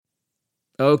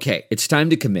Okay, it's time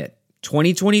to commit.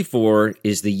 2024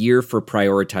 is the year for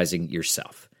prioritizing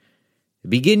yourself.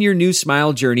 Begin your new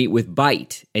smile journey with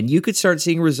Byte, and you could start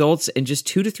seeing results in just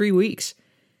 2 to 3 weeks.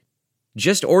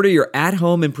 Just order your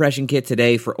at-home impression kit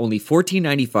today for only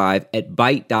 $14.95 at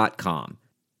Byte.com.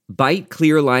 Byte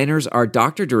clear liners are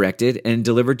doctor-directed and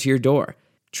delivered to your door.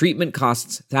 Treatment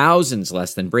costs thousands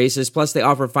less than braces, plus they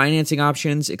offer financing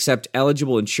options, accept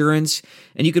eligible insurance,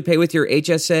 and you could pay with your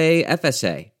HSA,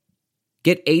 FSA.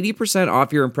 Get 80%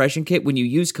 off your impression kit when you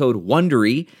use code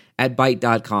WONDERY at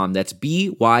Byte.com. That's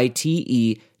BYTE.com.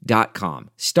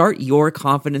 Start your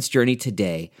confidence journey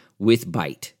today with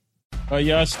Byte. Are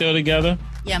y'all still together?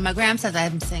 Yeah, my gram says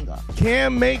I'm single.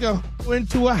 Can't make her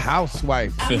into a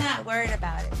housewife. I'm not worried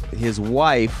about it. His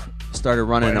wife started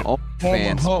running an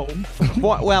OnlyFans.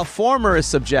 Well, former is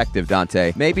subjective,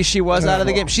 Dante. Maybe she was out of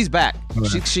the game. She's back.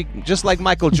 She just like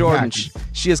Michael Jordan.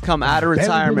 She has come out of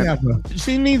retirement.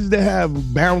 She needs to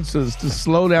have bouncers to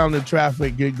slow down the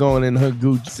traffic, get going in her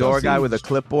Gucci. Door guy with a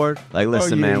clipboard. Like,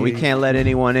 listen, man, we can't let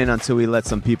anyone in until we let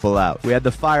some people out. We had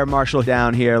the fire marshal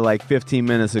down here like 15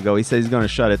 minutes ago. He said he's going to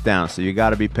shut it down, so you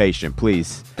got to be patient,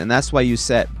 please. And that's why you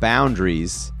set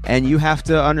boundaries. And you have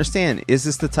to understand, is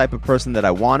this the type of person that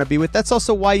I want to be with? That's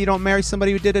also why you don't marry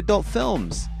somebody who did adult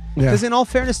films. Because in all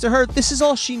fairness to her, this is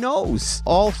all she knows.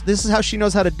 This is how she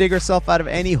knows how to dig herself out of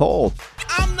any hole.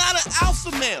 I'm not an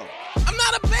alpha male. I'm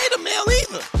not a beta male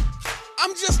either.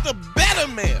 I'm just a better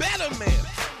man.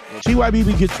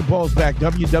 GYBB, get your balls back.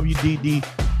 WWDD.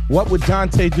 What would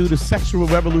Dante do? The sexual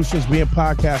revolution is being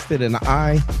podcasted, and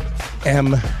I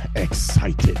am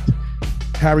excited.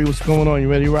 Harry, what's going on? You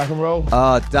ready to rock and roll?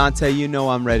 Dante, you know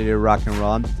I'm ready to rock and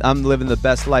roll. I'm living the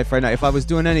best life right now. If I was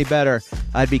doing any better,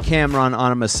 I'd be Cameron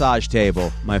on a massage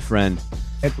table, my friend.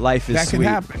 Life is sweet.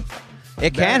 That can happen.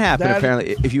 It can happen,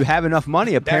 apparently. If you have enough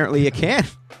money, apparently it can.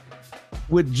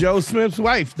 With Joe Smith's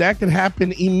wife, that can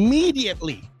happen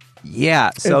immediately.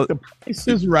 Yeah. So if the price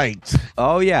is right.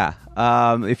 Oh, yeah.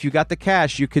 If you got the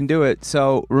cash, you can do it.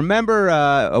 So remember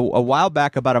a while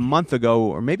back, about a month ago,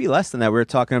 or maybe less than that, we were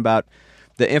talking about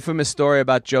the infamous story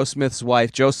about Joe Smith's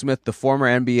wife, Joe Smith, the former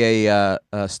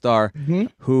NBA star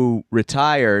who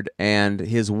retired, and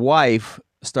his wife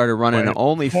started running an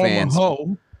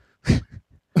OnlyFans.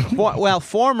 Well,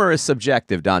 former is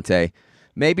subjective, Dante.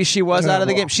 Maybe she was out of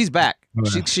the game. She's back.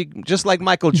 She just like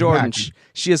Michael Jordan.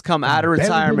 She has come out of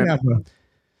retirement,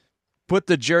 put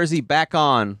the jersey back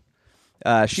on.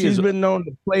 She's been known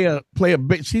to play a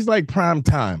bit. She's like prime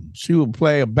time. She will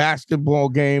play a basketball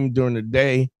game during the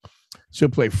day. She'll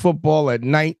play football at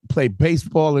night, play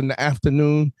baseball in the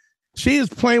afternoon. She is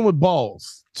playing with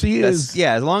balls. As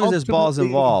long as there's balls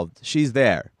involved, she's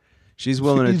there. She's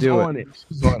willing to do it.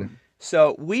 She's on it.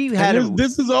 So we had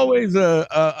this is always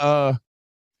a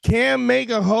can make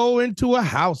a hoe into a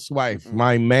housewife,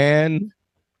 my man.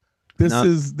 This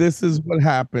is what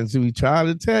happens. We try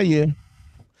to tell you.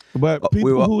 But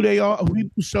people who they are,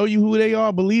 people show you who they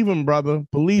are. Believe them, brother.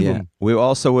 Believe them. We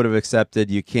also would have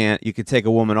accepted you could take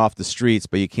a woman off the streets,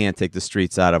 but you can't take the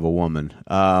streets out of a woman.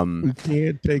 You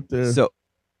can't take the. So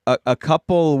a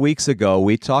couple weeks ago,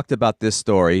 we talked about this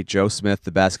story. Joe Smith,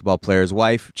 the basketball player's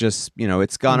wife, just,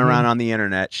 it's gone around on the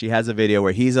internet. She has a video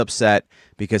where he's upset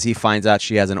because he finds out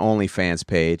she has an OnlyFans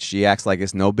page. She acts like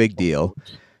it's no big deal.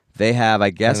 They have, I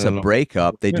guess, a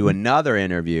breakup. They do another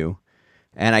interview.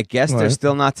 And I guess they're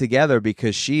still not together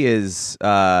because she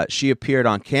appeared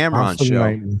on Cameron's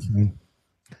show.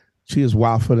 She is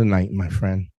wild for the night, my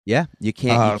friend. Yeah, you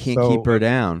can't keep her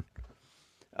down.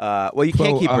 You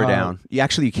can't keep her down.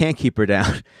 You can't keep her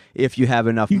down if you have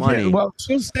enough money. Well,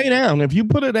 she'll stay down. If you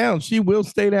put her down, she will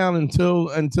stay down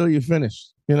until you finish.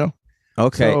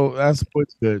 Okay. So that's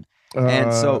what's good.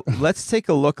 And so let's take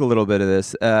a look a little bit of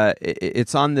this.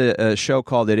 It's on the show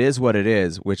called It Is What It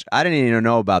Is, which I didn't even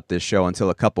know about this show until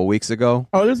a couple weeks ago.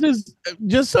 Oh, this is,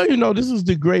 just so you know, this is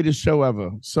the greatest show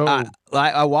ever. So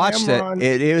I watched it.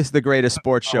 It is the greatest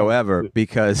sports show ever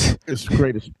because it's the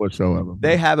greatest sports show ever.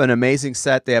 They have an amazing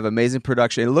set. They have amazing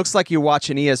production. It looks like you're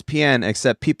watching ESPN,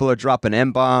 except people are dropping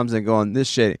M-bombs and going, this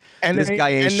shit, and this guy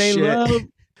ain't shit.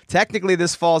 Technically,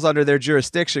 this falls under their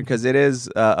jurisdiction because it is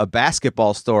a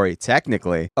basketball story,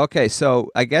 technically. Okay,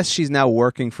 so I guess she's now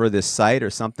working for this site or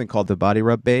something called the Body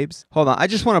Rub Babes. Hold on, I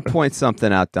just want to point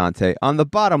something out, Dante. On the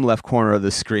bottom left corner of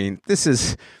the screen, this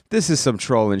is some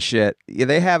trolling shit.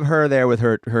 They have her there with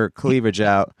her cleavage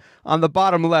out. On the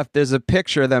bottom left, there's a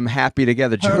picture of them happy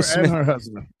together. Joe Smith, and her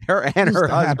husband. Her and her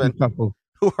husband,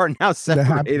 who are now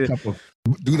separated.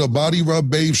 Do the Body Rub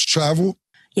Babes travel?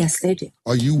 Yes, they do.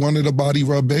 Are you one of the Body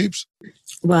Rub Babes?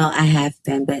 Well, I have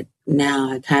been, but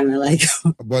now I kind of like.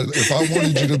 But if I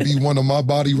wanted you to be one of my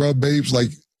Body Rub Babes, like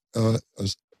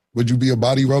would you be a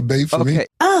body rub babe for me? Okay.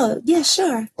 Oh, yeah,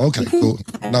 sure. Okay, cool.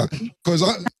 Now, because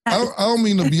I don't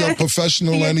mean to be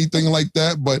unprofessional or anything like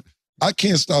that, but I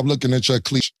can't stop looking at your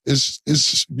cleavage.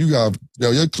 It's you got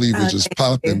your cleavage is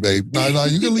popping, babe. No,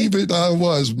 you can leave it how it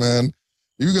was, man.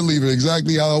 You can leave it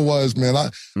exactly how it was, man.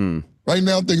 Right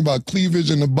now I'm thinking about cleavage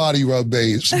and the body rub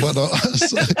babes, but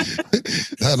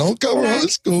don't cover her.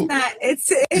 It's cool.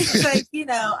 It's like,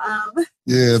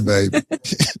 Yeah, babe.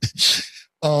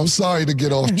 I'm sorry to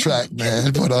get off track,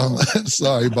 man, but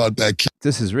sorry about that.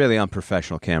 This is really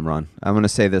unprofessional, Cameron. I'm going to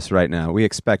say this right now. We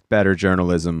expect better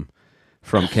journalism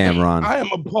from Cameron. I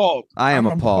am appalled. I am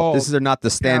appalled. These are not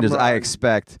the standards Cameron.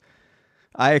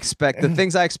 I expect. The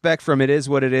things I expect from It Is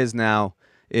What It Is now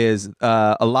is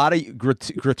a lot of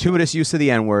gratuitous use of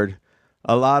the N-word,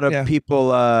 a lot of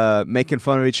people making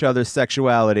fun of each other's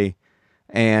sexuality,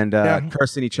 and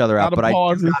cursing each other out. But I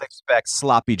do not expect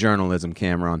sloppy journalism,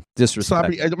 Cameron.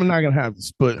 Disrespect. Sloppy, I'm not going to have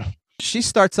this, but... She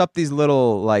starts up these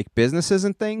little like businesses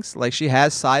and things. Like she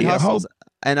has side hustles.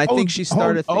 And I think she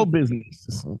started hoe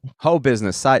business. Hoe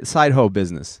business, side hoe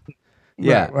business.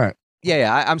 Yeah. Right.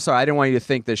 Yeah. I'm sorry. I didn't want you to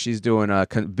think that she's doing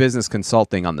business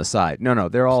consulting on the side. No.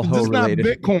 They're all hoe related.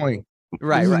 This is not Bitcoin.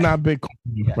 Right. This is not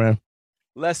Bitcoin, friend.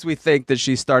 Lest we think that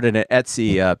she started an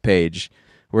Etsy page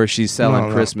where she's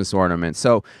selling Christmas ornaments.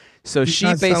 So she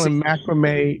basically selling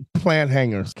macrame plant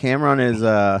hangers. Cameron is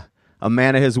a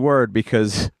man of his word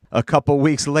because a couple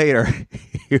weeks later.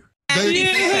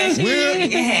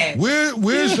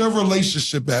 Where's your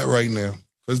relationship at right now?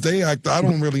 Because I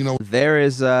don't really know. There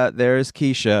is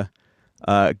Keisha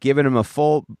giving him a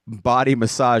full body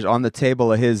massage on the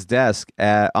table of his desk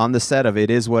on the set of It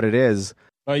Is What It Is.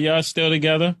 Are y'all still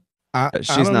together? I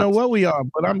don't know what we are,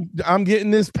 but I'm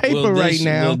getting this paper right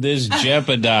now. Will this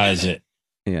jeopardize it?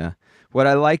 Yeah. What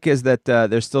I like is that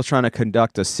they're still trying to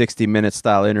conduct a 60-minute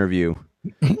style interview.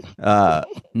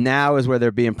 Now is where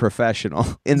they're being professional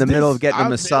in the middle of getting a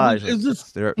massage.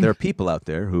 There are people out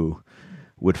there who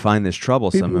would find this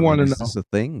troublesome. People want to know. Is this a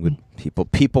thing? Would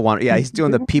people want? Yeah, he's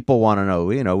doing the people want to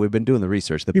know. We've been doing the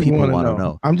research. The people want to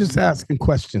know. I'm just asking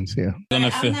questions here. I'm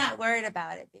not worried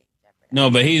about it being jeopardized. No,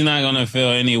 but he's not gonna feel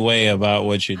any way about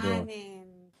what you're doing.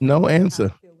 No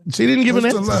answer. She didn't give an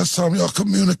answer. When's the last time y'all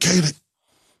communicated?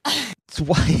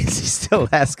 Why is he still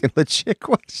asking legit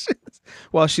questions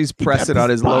while she's pressing on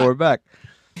his lower back?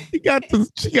 She got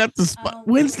the spot.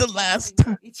 When's the last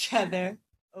time? Each other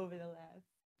over the last.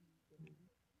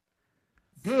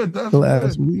 Good. That's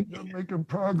Last good. week. You're making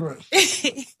progress.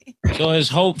 So there's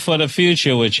hope for the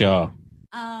future with y'all.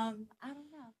 I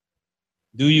don't know.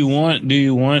 Do you want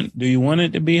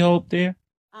it to be hope there?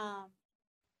 I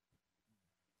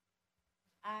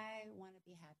want to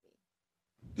be happy.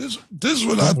 This is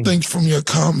what I think from your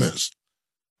comments.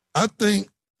 I think,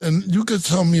 and you could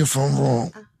tell me if I'm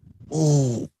wrong.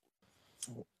 Oh,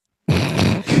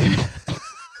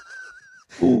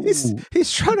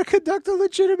 He's trying to conduct a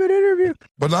legitimate interview.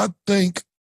 but I think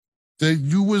that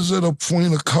you was at a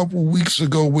point a couple weeks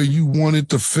ago where you wanted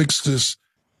to fix this,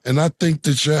 and I think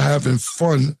that you're having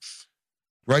fun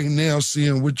right now,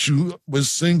 seeing what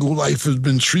single life has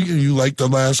been treating you like the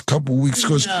last couple weeks.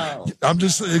 Because I'm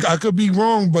just, I could be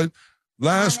wrong, but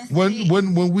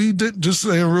when we did, just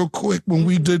saying real quick, when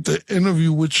we did the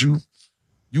interview with you,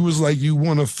 you was like, you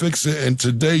want to fix it. And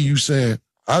today you saying,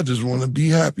 I just want to be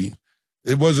happy.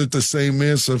 It wasn't the same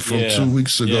answer from 2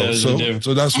 weeks ago. Yeah,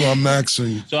 so that's why I'm asking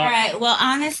you. All right. Well,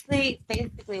 honestly,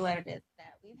 basically what it is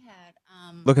that we've had.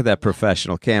 Look at that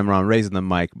professional, Cameron, raising the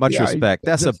mic. Much respect.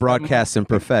 That's a broadcasting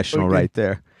professional right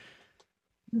there.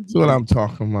 That's what I'm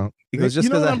talking about. He goes, just you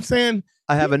know what because I'm saying?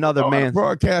 I have another man.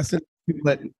 Broadcasting,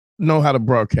 know how to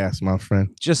broadcast, my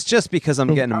friend. Just because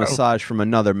I'm getting a massage from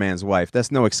another man's wife,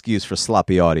 that's no excuse for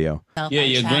sloppy audio. Yeah,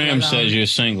 your gram says you're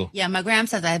single. Yeah, my gram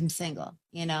says I'm single.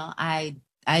 I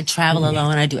travel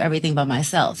alone. I do everything by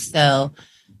myself. So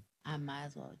I might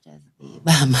as well just be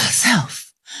by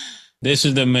myself. This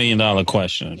is the $1 million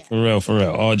question. Yeah. For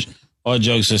real. All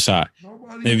jokes aside.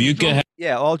 If you could have...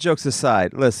 Yeah, all jokes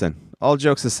aside. Listen, all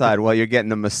jokes aside, while you're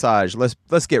getting a massage,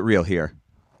 let's get real here.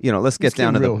 Let's get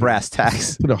down to the brass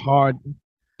tacks. The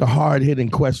hard hitting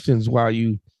questions while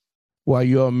you're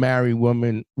a married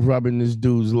woman rubbing this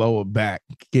dude's lower back,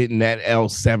 getting that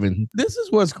L7. This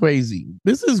is what's crazy.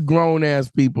 This is grown ass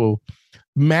people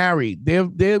married.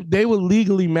 They were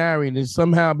legally married, and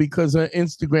somehow because her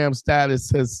Instagram status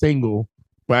says single,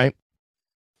 right?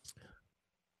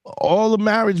 All the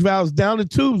marriage vows down the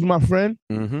tubes, my friend.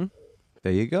 Mm-hmm.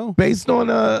 There you go. Based on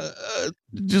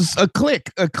just a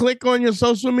click on your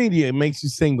social media, it makes you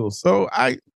single. So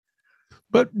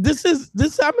But this.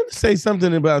 I'm going to say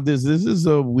something about this. This is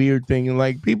a weird thing, and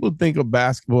like people think of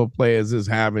basketball players as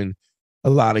having a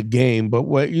lot of game, but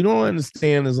what you don't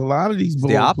understand is a lot of these the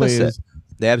ball opposite. players,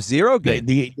 They have zero game.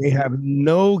 they have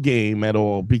no game at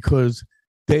all because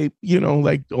they,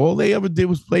 like all they ever did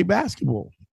was play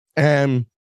basketball, and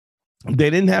they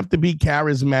didn't have to be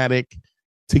charismatic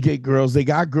to get girls. They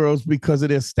got girls because of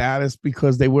their status,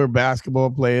 because they were basketball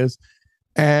players.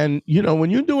 And when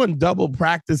you're doing double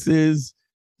practices,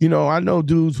 I know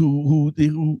dudes who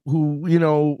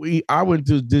I went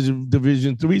to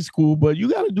Division III school, but you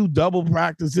got to do double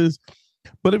practices.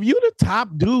 But if you're the top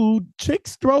dude,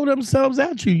 chicks throw themselves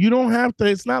at you. You don't have to.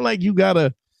 It's not like you got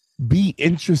to be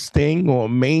interesting or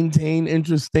maintain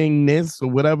interestingness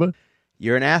or whatever.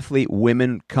 You're an athlete.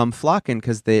 Women come flocking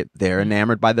because they're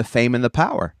enamored by the fame and the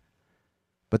power.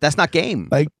 But that's not game.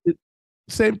 Like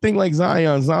same thing like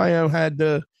Zion. Zion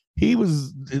had he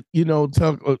was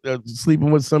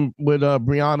sleeping with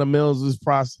Brianna Mills'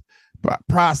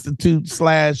 prostitute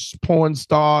 / porn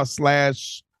star /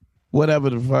 whatever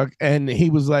the fuck, and he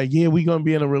was like, yeah, we're gonna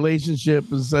be in a relationship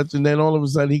and such, and then all of a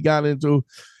sudden he got into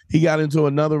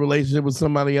another relationship with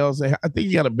somebody else. I think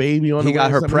he got a baby on the way. He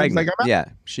got her pregnant. Like,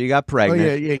 she got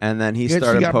pregnant. Yeah. And then he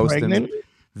started posting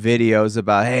videos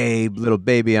about, hey, little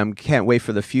baby, I can't wait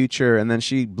for the future. And then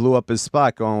she blew up his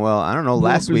spot going, well, I don't know,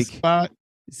 last week he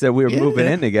said we were moving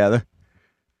in together.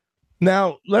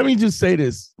 Now, let me just say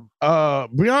this.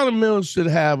 Brianna Mills should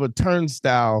have a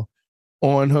turnstile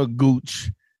on her gooch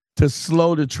to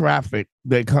slow the traffic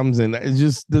that comes in. It's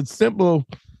just the simple.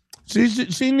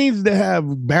 She needs to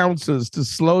have bouncers to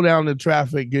slow down the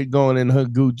traffic, get going in her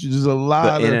gooch. There's a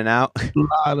lot in and out.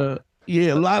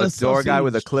 A lot of door guy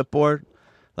with a clipboard.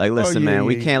 Like, listen, man,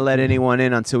 we can't let anyone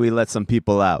in until we let some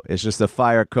people out. It's just a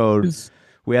fire code.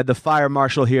 We had the fire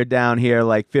marshal down here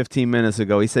like 15 minutes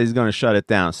ago. He said he's going to shut it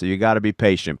down. So you got to be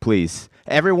patient, please.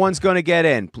 Everyone's going to get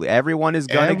in. Everyone is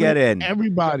going to get in.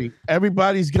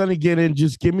 Everybody's going to get in.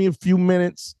 Just give me a few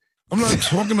minutes. I'm not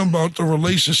talking about the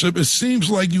relationship. It seems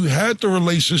like you had the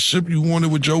relationship you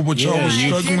wanted with Joe, but y'all was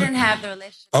struggling. I didn't have the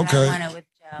relationship I wanted with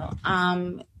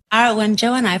Joe. When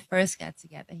Joe and I first got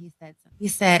together, he said something. He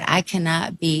said, I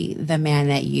cannot be the man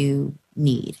that you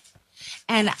need.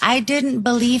 And I didn't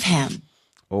believe him.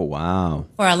 Oh, wow.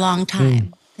 For a long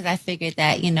time. Because I figured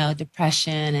that,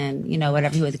 depression and,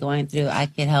 whatever he was going through, I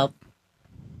could help.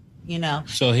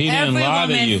 So he didn't lie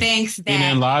to you. He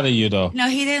didn't lie to you, though. No,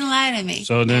 he didn't lie to me.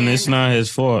 So then it's not his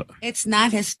fault. It's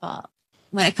not his fault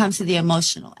when it comes to the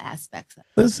emotional aspects of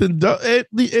it. Listen,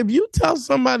 if you tell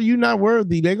somebody you're not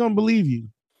worthy, they're gonna believe you.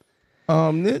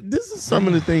 This is some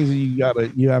of the things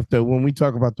that you have to when we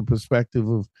talk about the perspective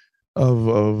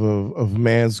of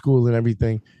man's school and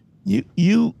everything.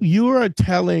 You are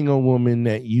telling a woman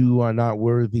that you are not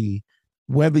worthy,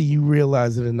 whether you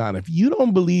realize it or not. If you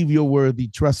don't believe you're worthy,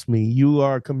 trust me, you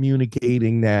are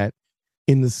communicating that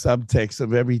in the subtext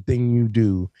of everything you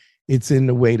do. It's in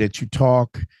the way that you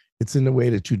talk. It's in the way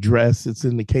that you dress. It's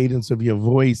in the cadence of your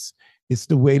voice. It's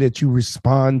the way that you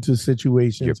respond to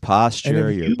situations. Your posture,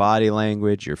 your body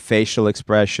language, your facial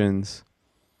expressions,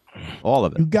 all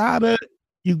of it.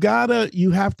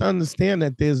 You have to understand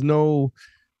that there's no,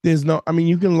 I mean,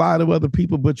 you can lie to other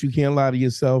people, but you can't lie to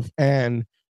yourself. And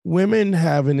women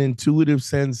have an intuitive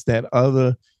sense that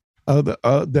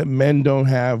that men don't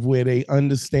have, where they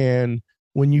understand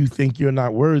when you think you're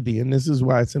not worthy. And this is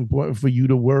why it's important for you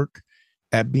to work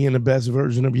at being the best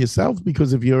version of yourself,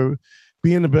 because if you're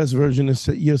being the best version of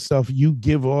yourself, you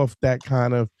give off that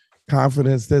kind of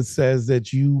confidence that says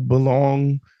that you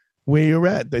belong where you're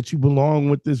at, that you belong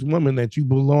with this woman, that you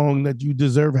belong, that you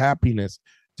deserve happiness,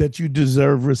 that you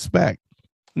deserve respect.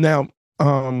 Now,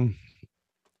 I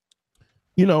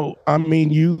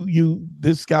mean,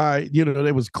 this guy,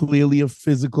 there was clearly a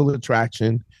physical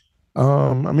attraction.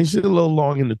 I mean, she's a little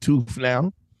long in the tooth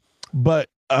now, but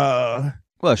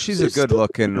well, she's a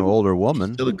good-looking older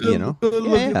woman, still a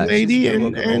good-looking lady,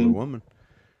 and older woman.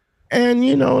 And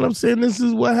you know what I'm saying? This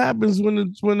is what happens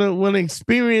when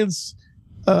experienced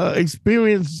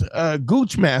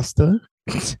gooch master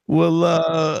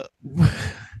will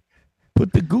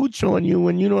put the gooch on you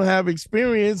when you don't have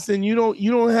experience, and you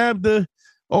don't have the.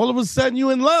 All of a sudden, you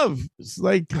in love. It's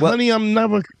like, honey, I'm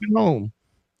never coming home.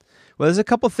 Well, there's a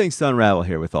couple things to unravel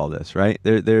here with all this, right?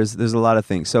 There's a lot of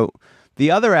things. So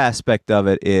the other aspect of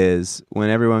it is when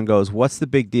everyone goes, "What's the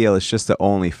big deal?" It's just the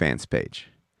OnlyFans page.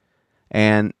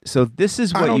 And so this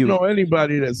is what I don't know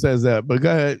anybody that says that, but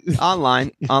go ahead.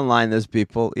 Online, there's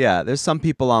people. Yeah, there's some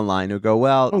people online who go,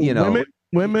 well, women?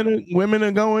 Women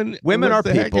are going. Women are what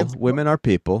the heck people. is- Women are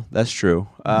people. That's true.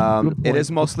 It is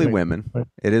mostly women.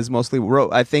 It is mostly.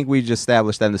 I think we just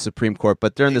established that in the Supreme Court,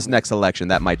 but during this next election,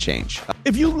 that might change.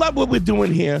 If you love what we're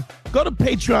doing here, go to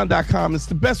patreon.com. It's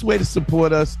the best way to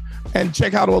support us and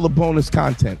check out all the bonus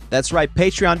content. That's right.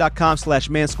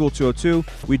 Patreon.com/manschool202.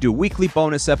 We do weekly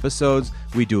bonus episodes.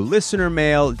 We do listener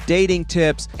mail, dating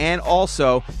tips, and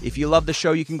also, if you love the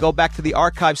show, you can go back to the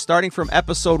archive starting from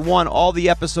episode 1. All the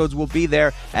episodes will be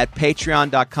there at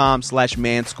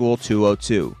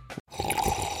patreon.com/manschool202.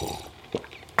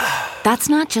 That's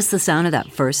not just the sound of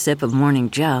that first sip of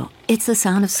Morning Joe. It's the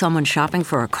sound of someone shopping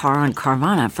for a car on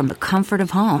Carvana from the comfort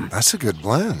of home. That's a good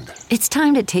blend. It's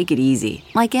time to take it easy,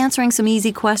 like answering some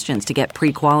easy questions to get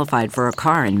pre-qualified for a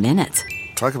car in minutes.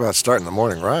 Talk about starting the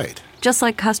morning right. Just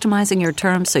like customizing your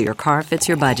terms so your car fits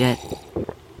your budget.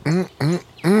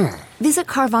 Visit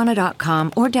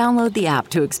Carvana.com or download the app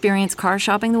to experience car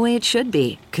shopping the way it should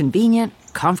be. Convenient,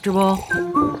 comfortable.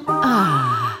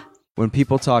 When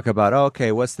people talk about,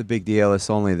 okay, what's the big deal? It's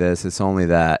only this, it's only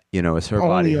that. It's her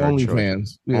body, her Only choice.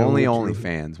 fans. Yeah, Only true.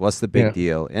 OnlyFans. What's the big Yeah.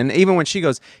 deal? And even when she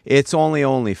goes, it's only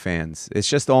OnlyFans. It's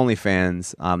just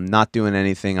OnlyFans. I'm not doing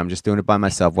anything. I'm just doing it by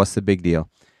myself. What's the big deal?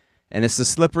 And it's a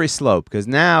slippery slope because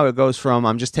now it goes from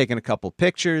I'm just taking a couple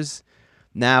pictures.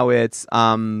 Now it's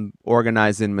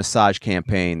organizing massage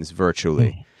campaigns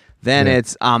virtually. Then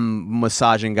it's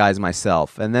massaging guys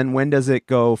myself. And then when does it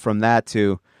go from that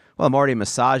to, well, I'm already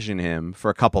massaging him for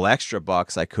a couple extra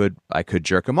bucks. I could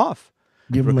jerk him off.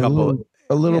 Give For him a couple-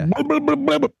 a little. Yeah. Blah, blah, blah,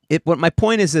 blah, blah. What my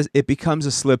point is it becomes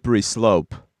a slippery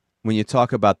slope when you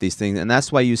talk about these things, and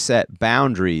that's why you set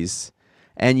boundaries.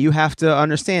 And you have to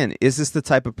understand: is this the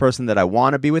type of person that I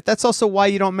want to be with? That's also why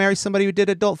you don't marry somebody who did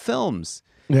adult films.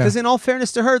 Yeah. Because in all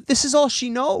fairness to her, this is all she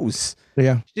knows.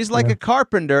 Yeah. She's like a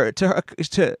carpenter. To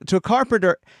a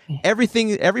carpenter, every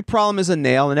problem is a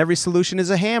nail and every solution is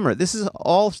a hammer. This is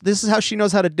how she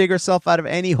knows how to dig herself out of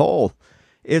any hole.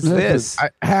 It's this.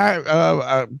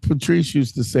 Patrice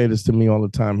used to say this to me all the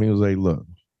time. He was like, "Look,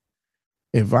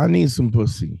 if I need some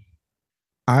pussy,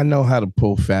 I know how to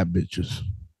pull fat bitches.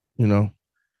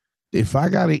 If I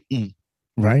gotta eat,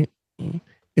 right?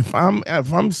 If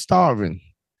I'm starving,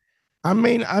 I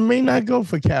may not go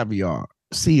for caviar,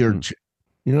 sea urchin.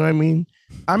 You know what I mean?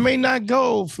 I may not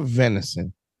go for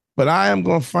venison, but I am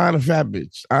gonna find a fat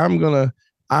bitch.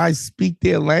 I speak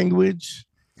their language.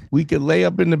 We could lay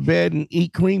up in the bed and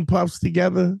eat cream puffs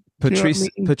together. Patrice, You know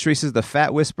what I mean? Patrice is the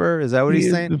fat whisperer. Is that what He he's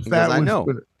is saying? the Because fat I know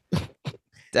whisperer.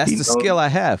 that's He the knows- skill I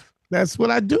have. That's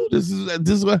what I do. This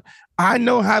is what I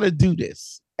know how to do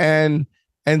this. And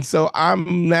so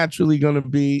I'm naturally gonna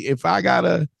be if I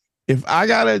gotta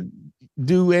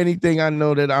do anything, I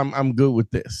know that I'm good with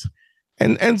this.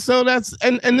 And so that's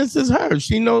and this is her.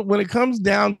 She knows when it comes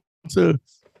down to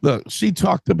look, she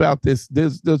talked about this.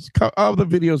 There's other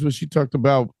videos where she talked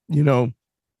about,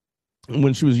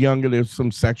 when she was younger, there's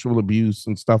some sexual abuse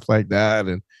and stuff like that.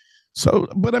 And so,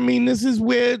 but I mean, this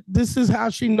is how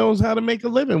she knows how to make a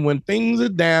living when things are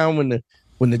down,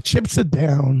 when the chips are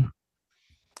down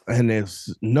and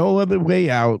there's no other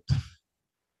way out.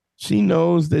 She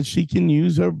knows that she can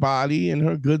use her body and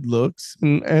her good looks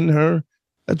and her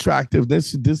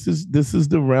attractiveness. This is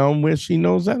the realm where she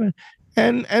knows that.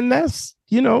 And that's,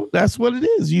 that's what it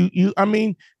is. I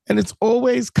mean, and it's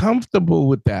always comfortable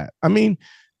with that. I mean,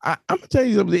 I'm gonna tell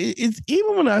you something. It's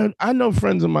even when I know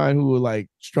friends of mine who were like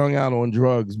strung out on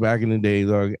drugs back in the day.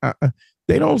 Like,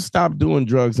 they don't stop doing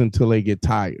drugs until they get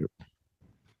tired.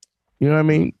 You know what I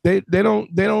mean? They don't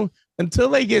until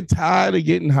they get tired of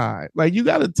getting high. Like you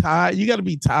gotta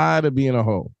be tired of being a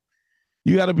hoe.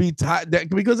 You gotta be tired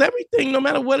because everything, no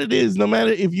matter what it is, no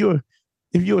matter if you're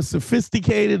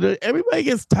sophisticated, everybody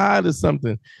gets tired of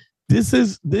something. This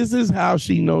is how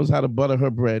she knows how to butter her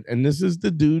bread. And this is the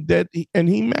dude and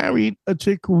he married a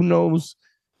chick who knows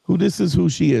who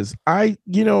she is. A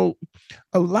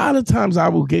lot of times I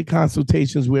will get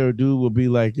consultations where a dude will be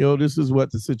like, yo, this is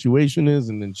what the situation is.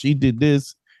 And then she did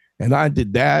this and I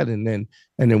did that. And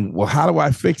then, well, how do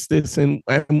I fix this? And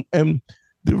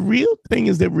the real thing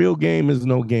is that real game is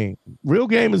no game. Real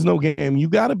game is no game. You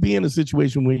got to be in a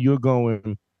situation where you're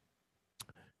going,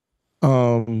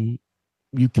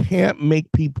 you can't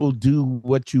make people do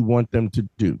what you want them to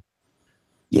do.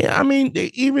 Yeah, I mean,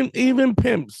 even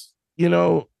pimps,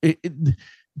 the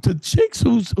chicks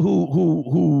who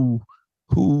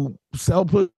sell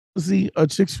pussy are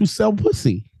chicks who sell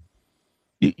pussy.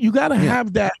 You got to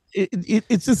have that.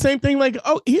 It's the same thing. Like,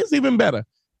 here's even better.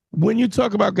 When you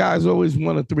talk about guys who always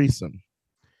want a threesome,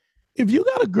 if you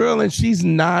got a girl and she's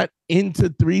not into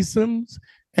threesomes,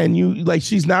 and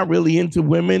she's not really into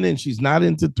women and she's not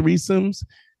into threesomes,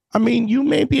 I mean, you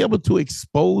may be able to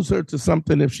expose her to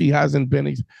something if she hasn't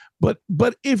been, but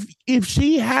if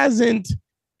she hasn't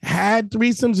had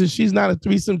threesomes and she's not a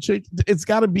threesome chick, it's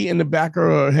got to be in the back of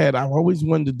her head. I always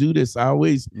wanted to do this. I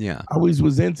always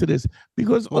was into this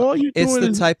because all you it's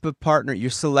the type of partner you're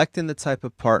selecting, the type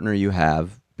of partner you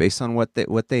have based on what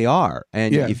they are.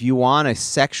 And if you want a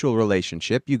sexual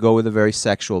relationship, you go with a very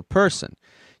sexual person.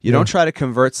 You don't try to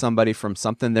convert somebody from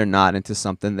something they're not into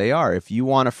something they are. If you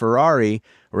want a Ferrari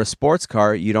or a sports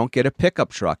car, you don't get a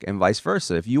pickup truck, and vice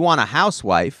versa. If you want a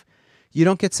housewife, you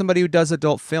don't get somebody who does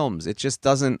adult films. It just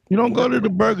doesn't. You don't go to the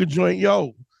burger joint,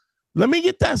 yo. Let me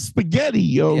get that spaghetti,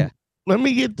 yo. Yeah. Let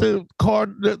me get the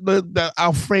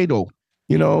Alfredo.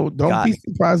 You know, don't be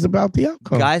surprised about the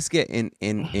outcome. Guys get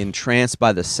entranced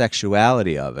by the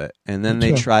sexuality of it, and then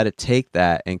they try to take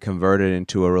that and convert it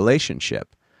into a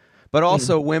relationship. But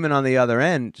also women on the other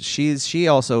end, she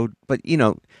also, but you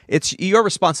know, it's your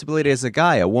responsibility as a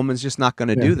guy. A woman's just not going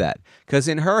to do that because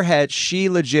in her head, she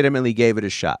legitimately gave it a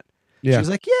shot. Yeah. She was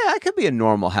like, yeah, I could be a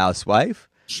normal housewife.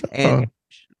 Sure. And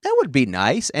that would be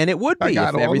nice. And it would be. I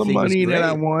got all the money that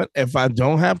I want. If I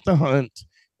don't have to hunt,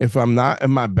 if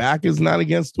my back is not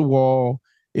against the wall,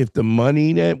 if the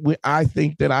money that I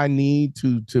think that I need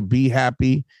to be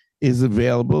happy is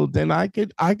available, then I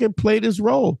could play this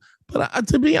role. But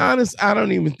to be honest, I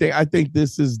don't even think, I think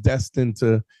this was destined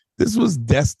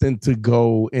to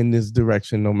go in this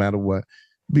direction no matter what,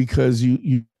 because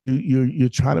you're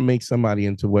trying to make somebody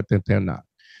into what that they're not.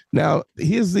 Now,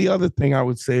 here's the other thing I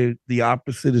would say. The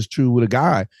opposite is true with a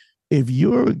guy. If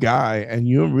you're a guy and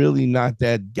you're really not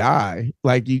that guy,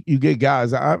 like you get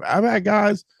guys, I've had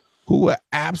guys who are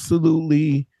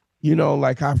absolutely, you know,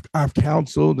 like I've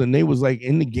counseled and they was like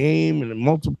in the game and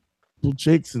multiple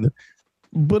chicks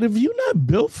but if you're not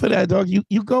built for that, dog,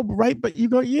 you go right, but you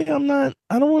go, yeah,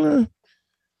 I don't want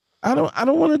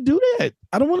to do that.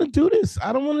 I don't want to do this.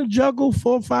 I don't want to juggle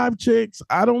 4 or 5 chicks.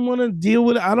 I don't want to deal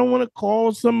with it. I don't want to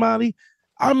call somebody.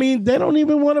 I mean, they don't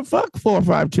even want to fuck 4 or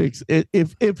 5 chicks.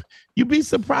 If you'd be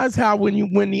surprised how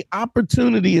when the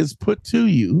opportunity is put to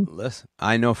you. Listen,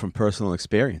 I know from personal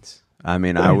experience. I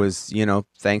mean, I was, you know,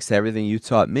 thanks to everything you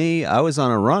taught me, I was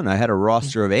on a run. I had a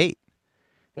roster of 8.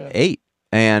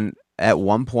 And at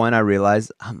one point I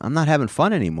realized I'm not having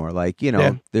fun anymore. Like, you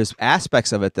know, there's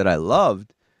aspects of it that I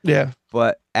loved. Yeah.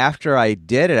 But after I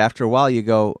did it, after a while you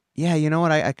go, yeah, you know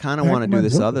what? I kind of want to do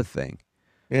this other thing.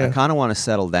 Yeah. I kind of want to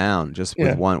settle down just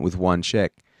with one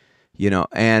chick, you know,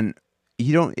 and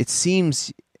you don't, it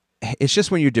seems, it's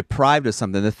just when you're deprived of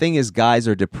something. The thing is, guys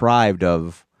are deprived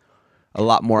of a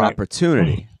lot more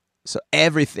opportunity. So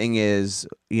everything is,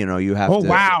 you know, you have to. Oh,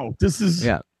 wow. This is.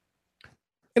 Yeah.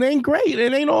 It ain't great.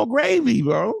 It ain't all gravy,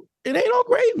 bro. It ain't all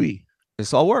gravy.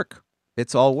 It's all work.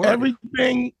 It's all work.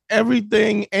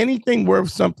 Anything worth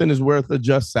something is worth a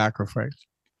just sacrifice.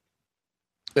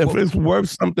 If it's worth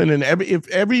something, and if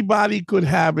everybody could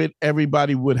have it,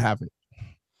 everybody would have it.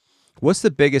 What's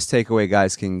the biggest takeaway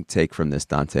guys can take from this,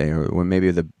 Dante? Or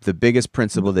maybe the biggest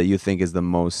principle that you think is the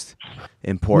most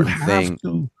important thing?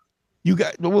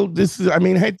 This is, I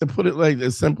mean, I hate to put it like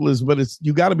as simple as, but it's,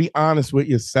 you got to be honest with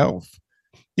yourself.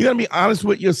 You got to be honest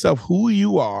with yourself, who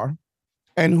you are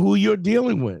and who you're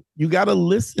dealing with. You got to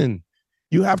listen.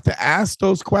 You have to ask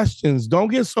those questions. Don't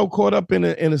get so caught up in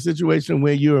a situation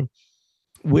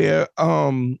where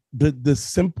the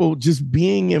simple, just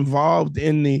being involved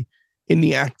in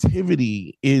the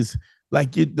activity is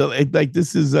like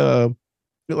this is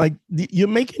like you're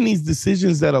making these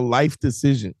decisions that are life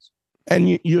decisions,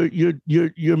 and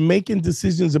you're making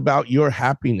decisions about your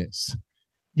happiness.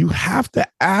 You have to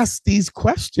ask these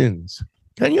questions.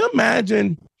 Can you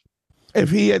imagine if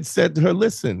he had said to her,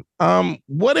 listen,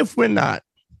 what if we're not?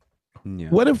 Yeah.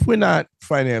 What if we're not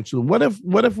financial? What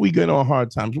if we get on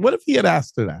hard times? What if he had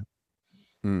asked her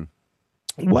that?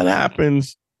 What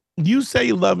happens? You say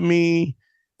you love me.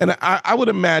 And I would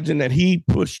imagine that he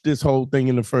pushed this whole thing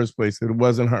in the first place. That it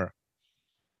wasn't her.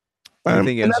 You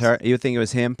think it was her? You think it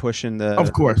was him pushing the?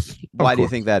 Of course. Why do you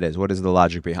think that is? What is the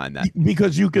logic behind that?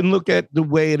 Because you can look at the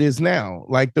way it is now.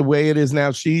 Like the way it is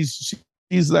now, she's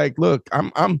like, look,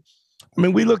 I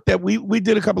mean, we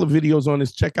did a couple of videos on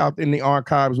this. Check out in the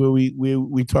archives where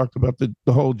we talked about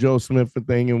the whole Joe Smith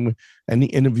thing and the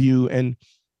interview. And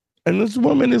this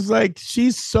woman is like,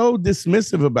 she's so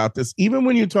dismissive about this. Even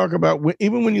when you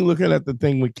look at the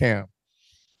thing with Cam,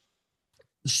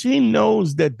 she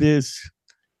knows that this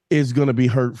is going to be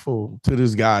hurtful to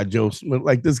this guy, Joe Smith.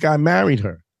 Like, this guy married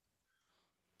her.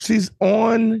 She's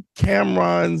on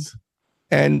Cameron's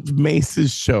and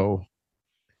Mace's show,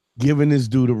 giving this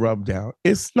dude a rub down.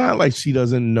 It's not like she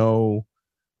doesn't know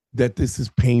that this is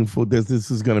painful, that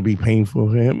this is going to be painful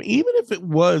for him. Even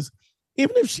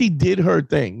if she did her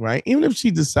thing, right? Even if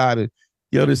she decided,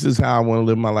 yo, this is how I want to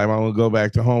live my life. I want to go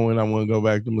back to home and I want to go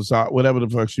back to massage, whatever the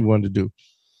fuck she wanted to do.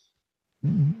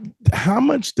 How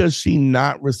much does she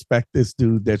not respect this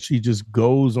dude that she just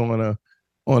goes on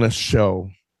a show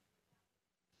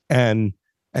and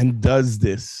does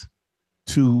this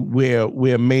to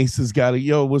where Mace has got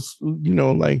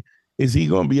to, is he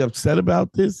going to be upset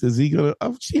about this? Is he going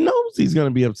to, she knows he's going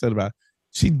to be upset about it.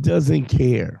 She doesn't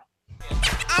care.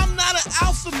 I'm not an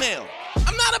alpha male.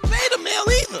 I'm not a beta male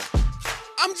either.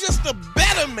 I'm just a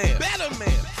better man.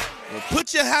 Well,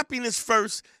 put your happiness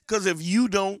first, because if you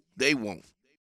don't, they won't.